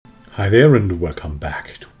Hi there and welcome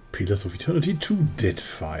back to Pillars of Eternity 2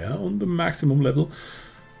 Deadfire on the maximum level.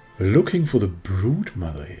 We're looking for the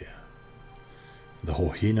Broodmother here. The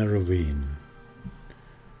Hohena Ravine.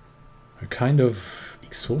 We're kind of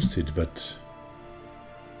exhausted, but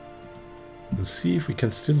we'll see if we can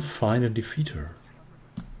still find and defeat her.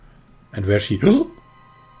 And where she...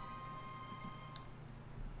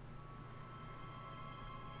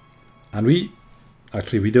 And we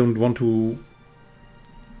don't want to...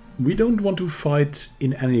 We don't want to fight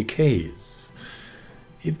in any case.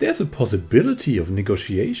 If there's a possibility of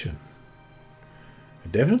negotiation,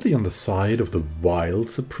 we're definitely on the side of the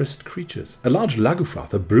wild, suppressed creatures. A large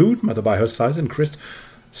Lagufath, a Broodmother by her size and crest,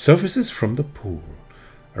 surfaces from the pool.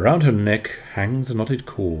 Around her neck hangs a knotted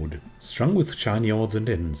cord, strung with shiny odds and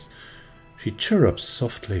ends. She chirrups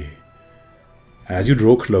softly. As you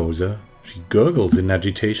draw closer, she gurgles in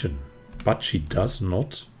agitation, but she does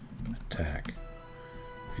not attack.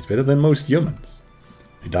 She's better than most humans.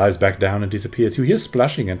 She dives back down and disappears. You hear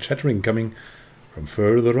splashing and chattering coming from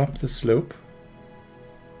further up the slope.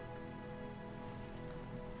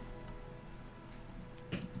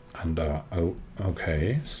 And, oh,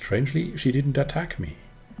 okay. Strangely, she didn't attack me.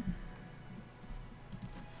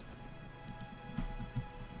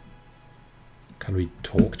 Can we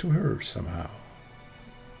talk to her somehow?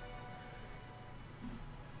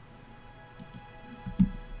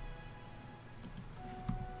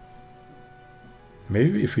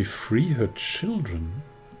 Maybe if we free her children,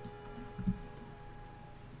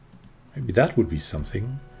 maybe that would be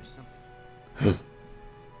something.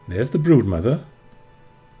 There's the Broodmother.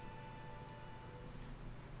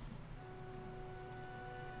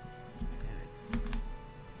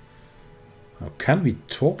 Now, can we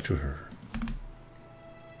talk to her?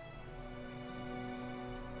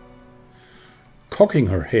 Cocking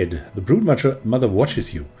her head, the Broodmother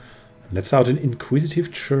watches you and lets out an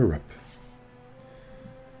inquisitive chirrup.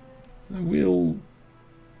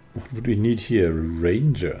 What would we need here? A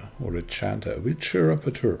ranger or a chanter? We'll chirrup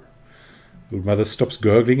at her. Broodmother stops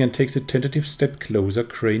gurgling and takes a tentative step closer,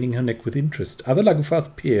 craning her neck with interest. Other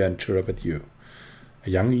Lagufath peer and chirrup at you. A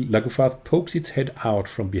young Lagufath pokes its head out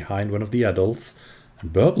from behind one of the adults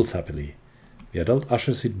and burbles happily. The adult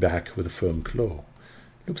ushers it back with a firm claw.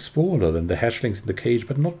 Looks smaller than the hatchlings in the cage,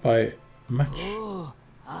 but not by much. Oh,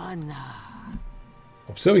 Anna.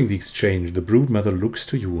 Observing the exchange, the Broodmother looks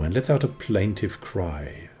to you and lets out a plaintive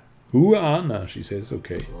cry. Huana, she says,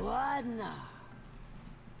 okay. Anna.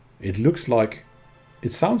 It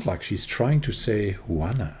sounds like she's trying to say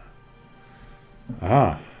Huana.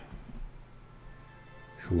 Ah.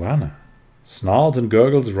 Huana. Snarls and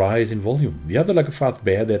gurgles rise in volume. The other Lagufath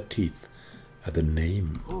bare their teeth at the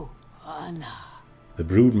name. Oh, Anna. The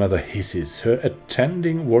Broodmother hisses. Her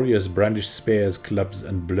attending warriors brandish spears, clubs,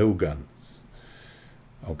 and blowguns.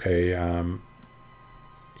 Okay,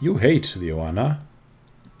 you hate the Oana.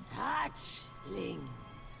 Hatchlings.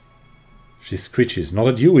 She screeches, not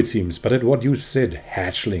at you it seems, but at what you said.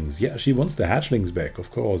 Hatchlings. Yeah, she wants the hatchlings back,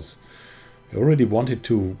 of course. I already wanted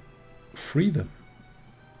to free them.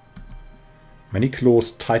 Many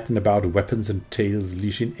claws tighten about weapons and tails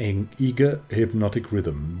leash in eager, hypnotic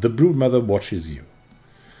rhythm. The Broodmother watches you.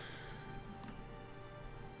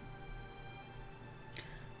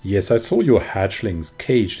 Yes, I saw your hatchlings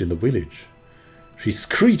caged in the village. She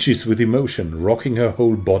screeches with emotion, rocking her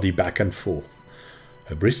whole body back and forth.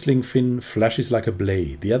 Her bristling fin flashes like a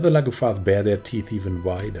blade. The other Lagufath bare their teeth even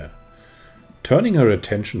wider. Turning her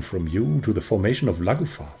attention from you to the formation of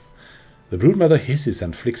Lagufath, the Broodmother hisses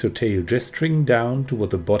and flicks her tail, gesturing down toward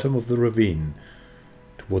the bottom of the ravine,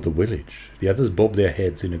 toward the village. The others bob their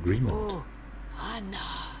heads in agreement. Oh, Anna.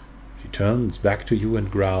 She turns back to you and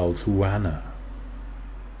growls, Huana.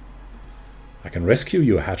 I can rescue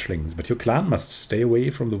your hatchlings, but your clan must stay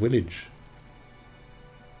away from the village.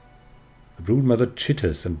 The Broodmother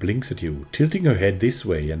chitters and blinks at you, tilting her head this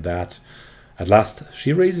way and that. At last,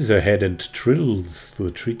 she raises her head and trills to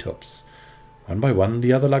the treetops. One by one,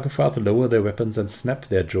 the other Lagufath lower their weapons and snap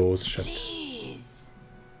their jaws shut. Please,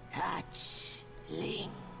 hatchlings.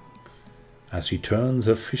 As she turns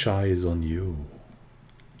her fish eyes on you.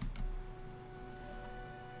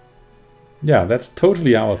 Yeah, that's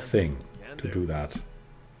totally our thing. To do that.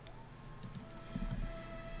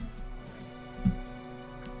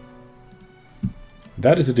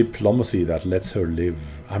 That is a diplomacy that lets her live.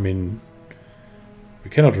 I mean, we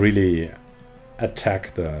cannot really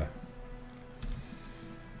attack the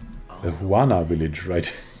Huana village,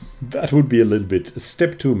 right? That would be a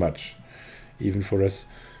step too much, even for us.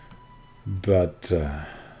 But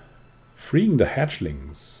freeing the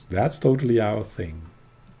hatchlings, that's totally our thing.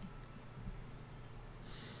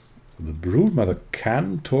 The Broodmother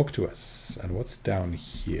can talk to us. And what's down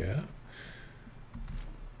here?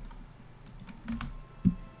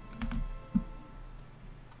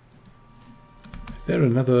 Is there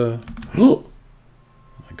another... Oh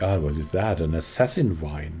my god, what is that? An assassin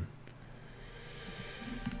wine.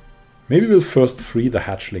 Maybe we'll first free the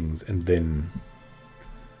hatchlings and then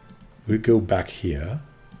we'll go back here.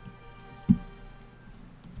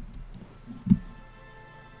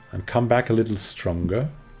 And come back a little stronger.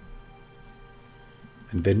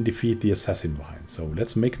 And then defeat the assassin wine. So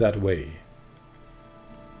let's make that way.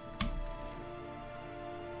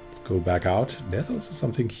 Let's go back out. There's also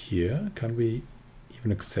something here. Can we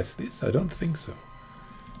even access this? I don't think so.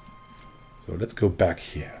 So let's go back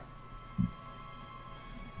here.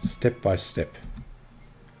 Step by step.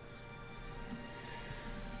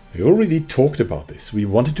 We already talked about this. We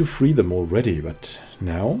wanted to free them already, but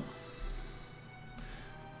now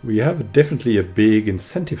we have definitely a big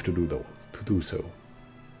incentive to do so.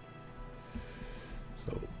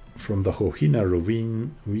 So from the Hohina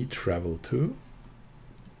Ravine we travel to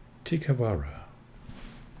Tikawara.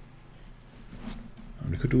 And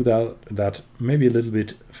we could do that maybe a little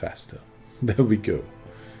bit faster. There we go.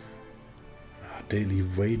 Daily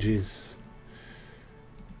wages.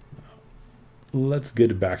 Let's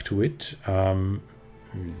get back to it.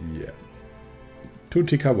 Yeah. To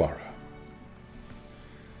Tikawara.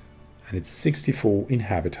 And it's 64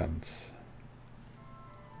 inhabitants.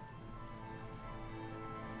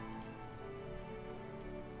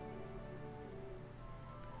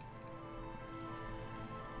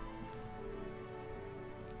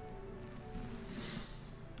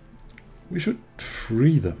 We should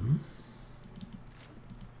free them.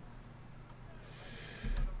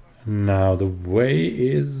 Now the way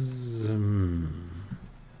is...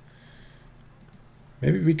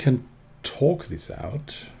 maybe we can talk this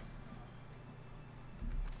out.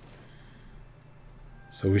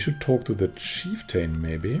 So we should talk to the chieftain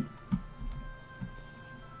maybe.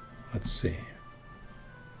 Let's see.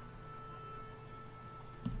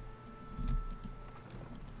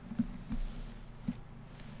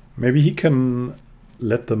 Maybe he can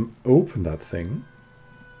let them open that thing.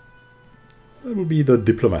 That will be the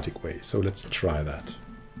diplomatic way, so let's try that.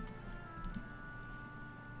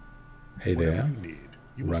 Hey there,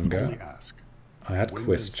 Ranga. I had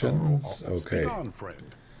questions. Okay.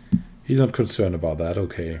 He's not concerned about that,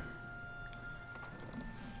 okay.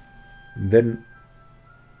 Then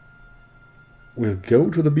we'll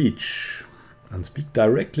go to the beach and speak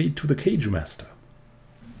directly to the cage master.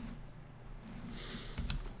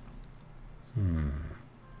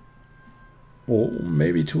 Or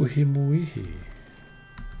maybe to Himuihi.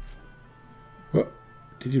 What?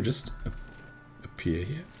 Did you just appear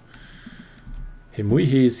here?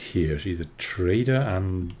 Himuihi is here. She's a trader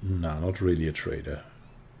and... no, not really a trader.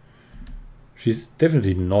 She's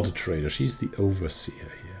definitely not a trader. She's the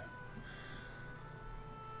overseer here.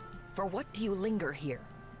 For what do you linger here?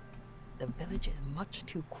 The village is much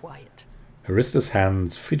too quiet. Harista's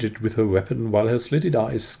hands fidget with her weapon while her slitted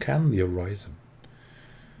eyes scan the horizon.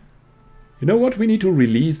 You know what? We need to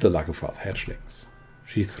release the Lagofath hatchlings.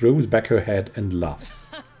 She throws back her head and laughs.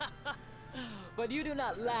 But you do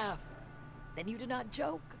not laugh. Then you do not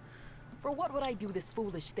joke. For what would I do this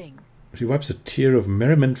foolish thing? She wipes a tear of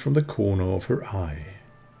merriment from the corner of her eye.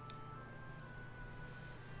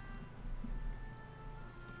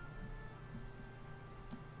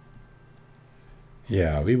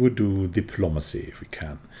 Yeah, we would do diplomacy if we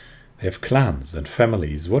can. They have clans and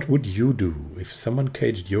families. What would you do if someone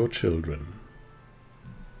caged your children?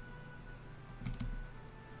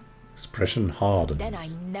 Expression hardens. Then I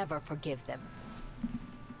never forgive them.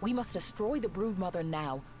 We must destroy the Broodmother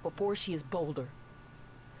now, before she is bolder.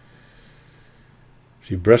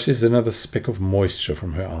 She brushes another speck of moisture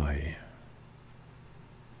from her eye.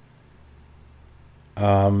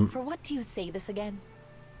 For what do you say this again?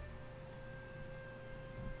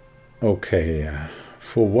 Okay,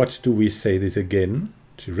 for what do we say this again?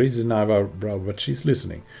 She raises an eyebrow, but she's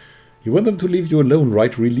listening. You want them to leave you alone,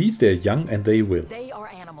 right? Release their young and they will. They are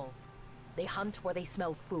animals. They hunt where they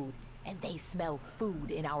smell food, and they smell food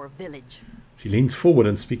in our village. She leans forward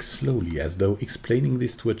and speaks slowly, as though explaining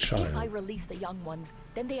this to a child. If I release the young ones,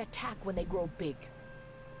 then they attack when they grow big.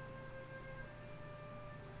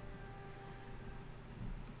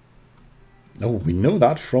 Oh, we know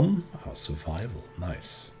that from our survival.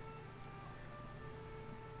 Nice.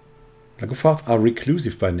 Lagofath are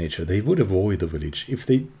reclusive by nature. They would avoid the village if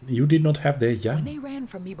you did not have their young. When they ran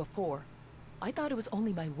from me before, I thought it was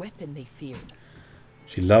only my weapon they feared.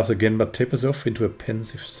 She laughs again, but tapers off into a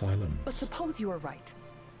pensive silence. But suppose you are right.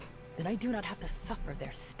 Then I do not have to suffer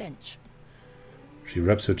their stench. She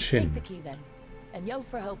rubs her Take chin. the key then, and yell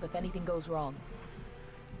for help if anything goes wrong.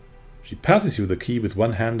 She passes you the key with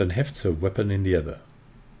one hand and hefts her weapon in the other.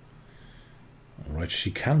 Alright, she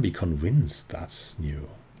can be convinced. That's new.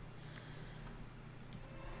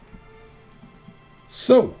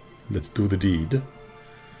 So, let's do the deed.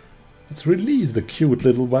 Let's release the cute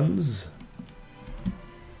little ones.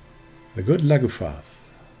 The good Lagufath.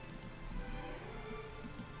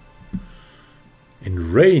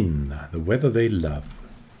 In rain, the weather they love.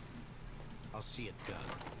 I'll see it done.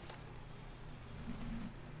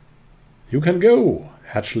 You can go,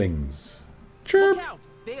 hatchlings. Chirp, Look out!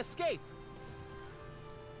 They escape!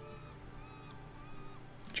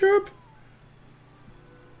 chirp.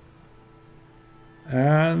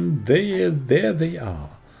 And there they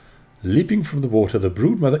are. Leaping from the water, the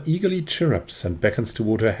Broodmother eagerly chirrups and beckons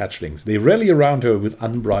toward her hatchlings. They rally around her with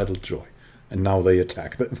unbridled joy. And now they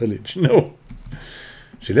attack the village. No!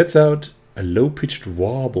 She lets out a low-pitched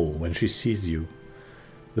warble when she sees you.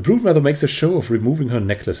 The Broodmother makes a show of removing her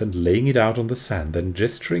necklace and laying it out on the sand, then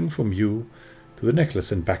gesturing from you to the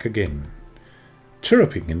necklace and back again.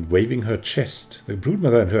 Chirruping and waving her chest, the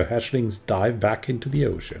Broodmother and her hatchlings dive back into the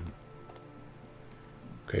ocean.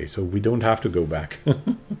 Okay, so we don't have to go back.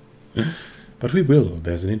 But we will.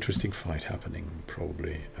 There's an interesting fight happening,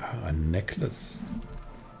 probably. A necklace.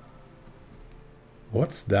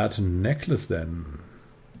 What's that necklace then?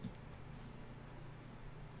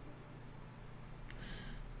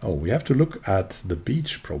 Oh, we have to look at the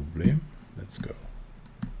beach, probably. Let's go.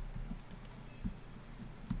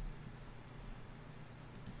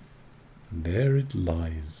 There it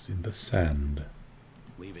lies in the sand.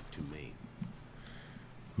 Leave it to me.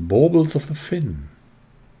 Baubles of the Fin.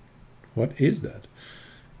 What is that?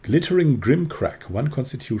 Glittering Grimcrack. 1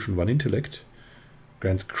 constitution, 1 intellect.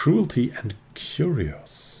 Grants cruelty and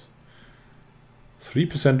curious.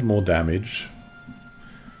 3% more damage.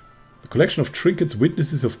 The collection of trinkets,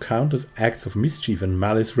 witnesses of countless acts of mischief and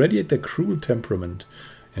malice radiate their cruel temperament.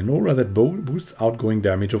 An aura that boosts outgoing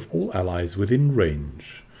damage of all allies within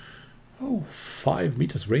range. Oh, 5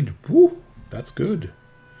 meters range. Woo, that's good.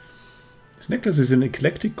 This necklace is an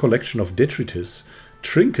eclectic collection of detritus,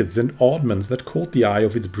 trinkets and ornaments that caught the eye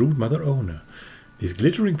of its Broodmother owner. These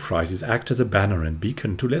glittering prizes act as a banner and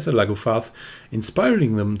beacon to lesser Lagufath,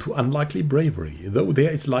 inspiring them to unlikely bravery. Though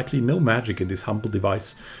there is likely no magic in this humble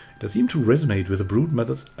device, it does seem to resonate with the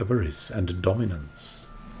Broodmother's avarice and dominance.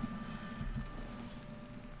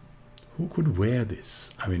 Who could wear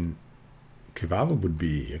this? I mean, Kevava would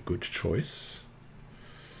be a good choice.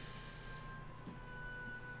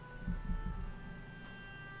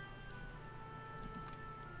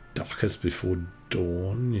 Darkest Before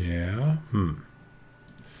Dawn, yeah.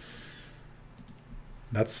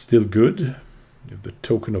 That's still good. You have the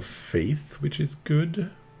Token of Faith, which is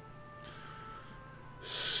good.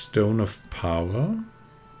 Stone of Power.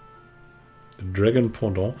 The Dragon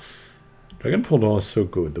Pendant. Dragon Pendant is so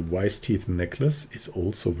good. The Wise Teeth Necklace is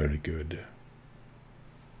also very good.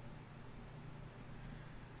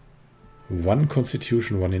 1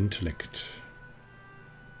 constitution, 1 intellect.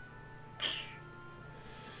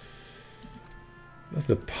 What does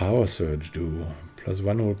the Power Surge do?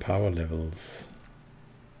 +1 all power levels.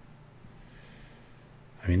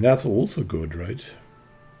 I mean, that's also good, right?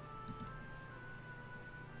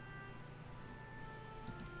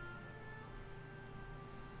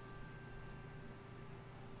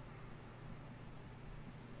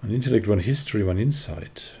 One intellect, 1 history, 1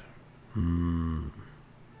 insight.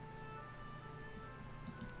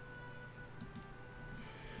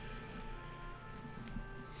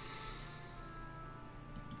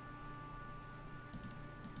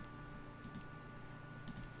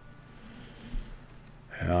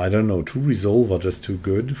 I don't know, 2 resolve are just too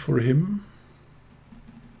good for him.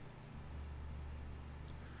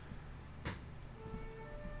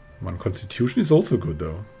 One constitution is also good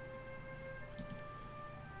though.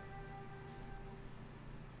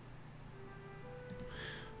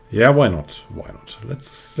 Yeah, why not? Why not?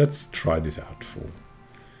 Let's try this out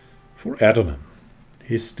for Adonan.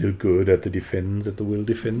 He's still good at the defense, at the will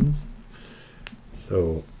defense.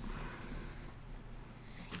 So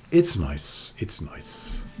it's nice. It's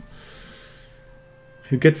nice.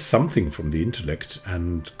 You get something from the intellect,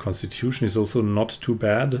 and constitution is also not too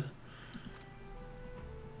bad.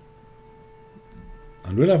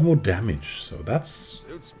 And we'll have more damage, so that's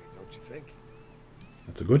Suits me, don't you think?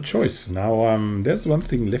 that's a good choice. Now there's one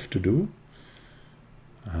thing left to do.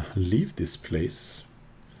 Leave this place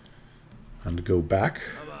and go back.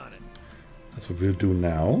 I'm on it. That's what we'll do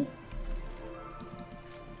now.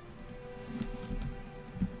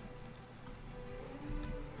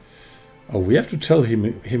 Oh, we have to tell him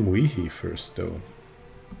Weehee first, though.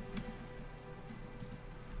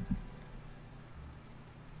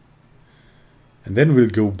 And then we'll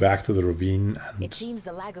go back to the ravine and... It seems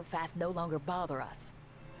the Lagofath no longer bother us.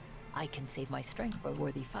 I can save my strength for a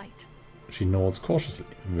worthy fight. She nods cautiously.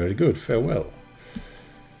 Very good, farewell.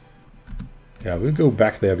 Yeah, we'll go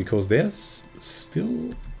back there because there's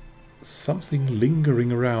still something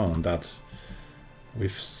lingering around that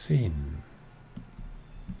we've seen.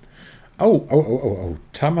 Oh.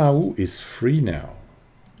 Tamau is free now.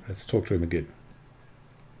 Let's talk to him again.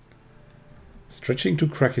 Stretching to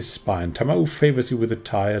crack his spine, Tamau favors you with a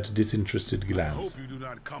tired, disinterested glance. I hope you do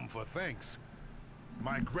not come for thanks.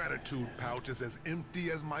 My gratitude pouch is as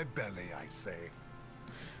empty as my belly, I say.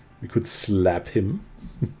 We could slap him.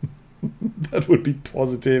 That would be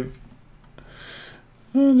positive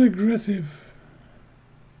and aggressive.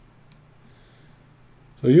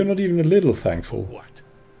 So you're not even a little thankful. What?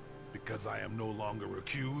 Because I am no longer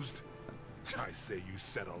accused? I say you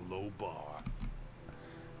set a low bar.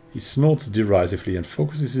 He snorts derisively and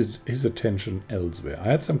focuses his attention elsewhere. I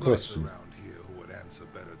had some Lots questions. around here who would answer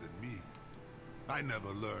better than me. I never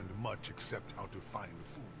learned much except how to find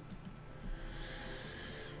food.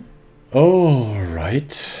 All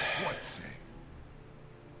right. What say?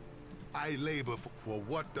 I labor for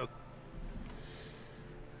what does...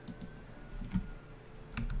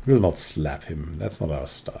 We'll not slap him. That's not our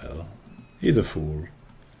style. He's a fool.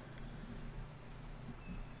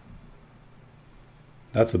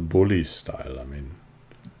 That's a bully style, I mean.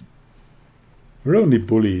 We're only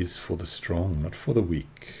bullies for the strong, not for the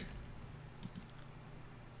weak.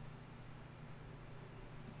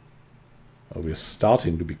 Well, we're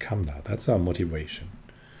starting to become that. That's our motivation.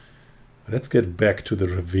 Let's get back to the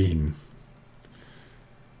ravine.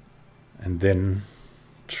 And then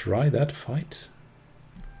try that fight.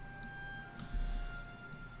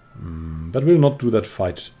 But we'll not do that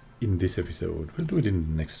fight in this episode. We'll do it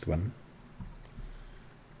in the next one.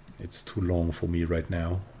 It's too long for me right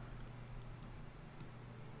now.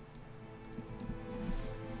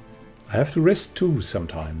 I have to rest too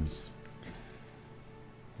sometimes.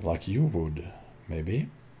 Like you would, maybe.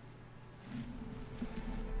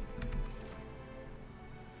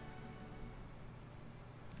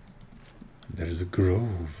 There is a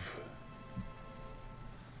grove.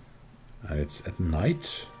 And it's at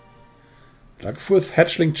night. Lagofath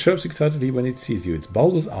hatchling chirps excitedly when it sees you. Its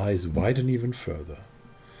bulbous eyes widen even further.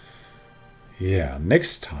 Yeah,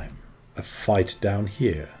 next time, a fight down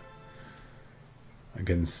here.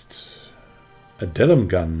 Against a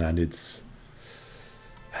Delumgun and its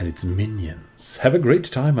minions. Have a great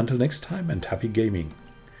time until next time and happy gaming.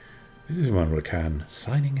 This is Immanuel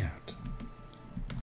signing out.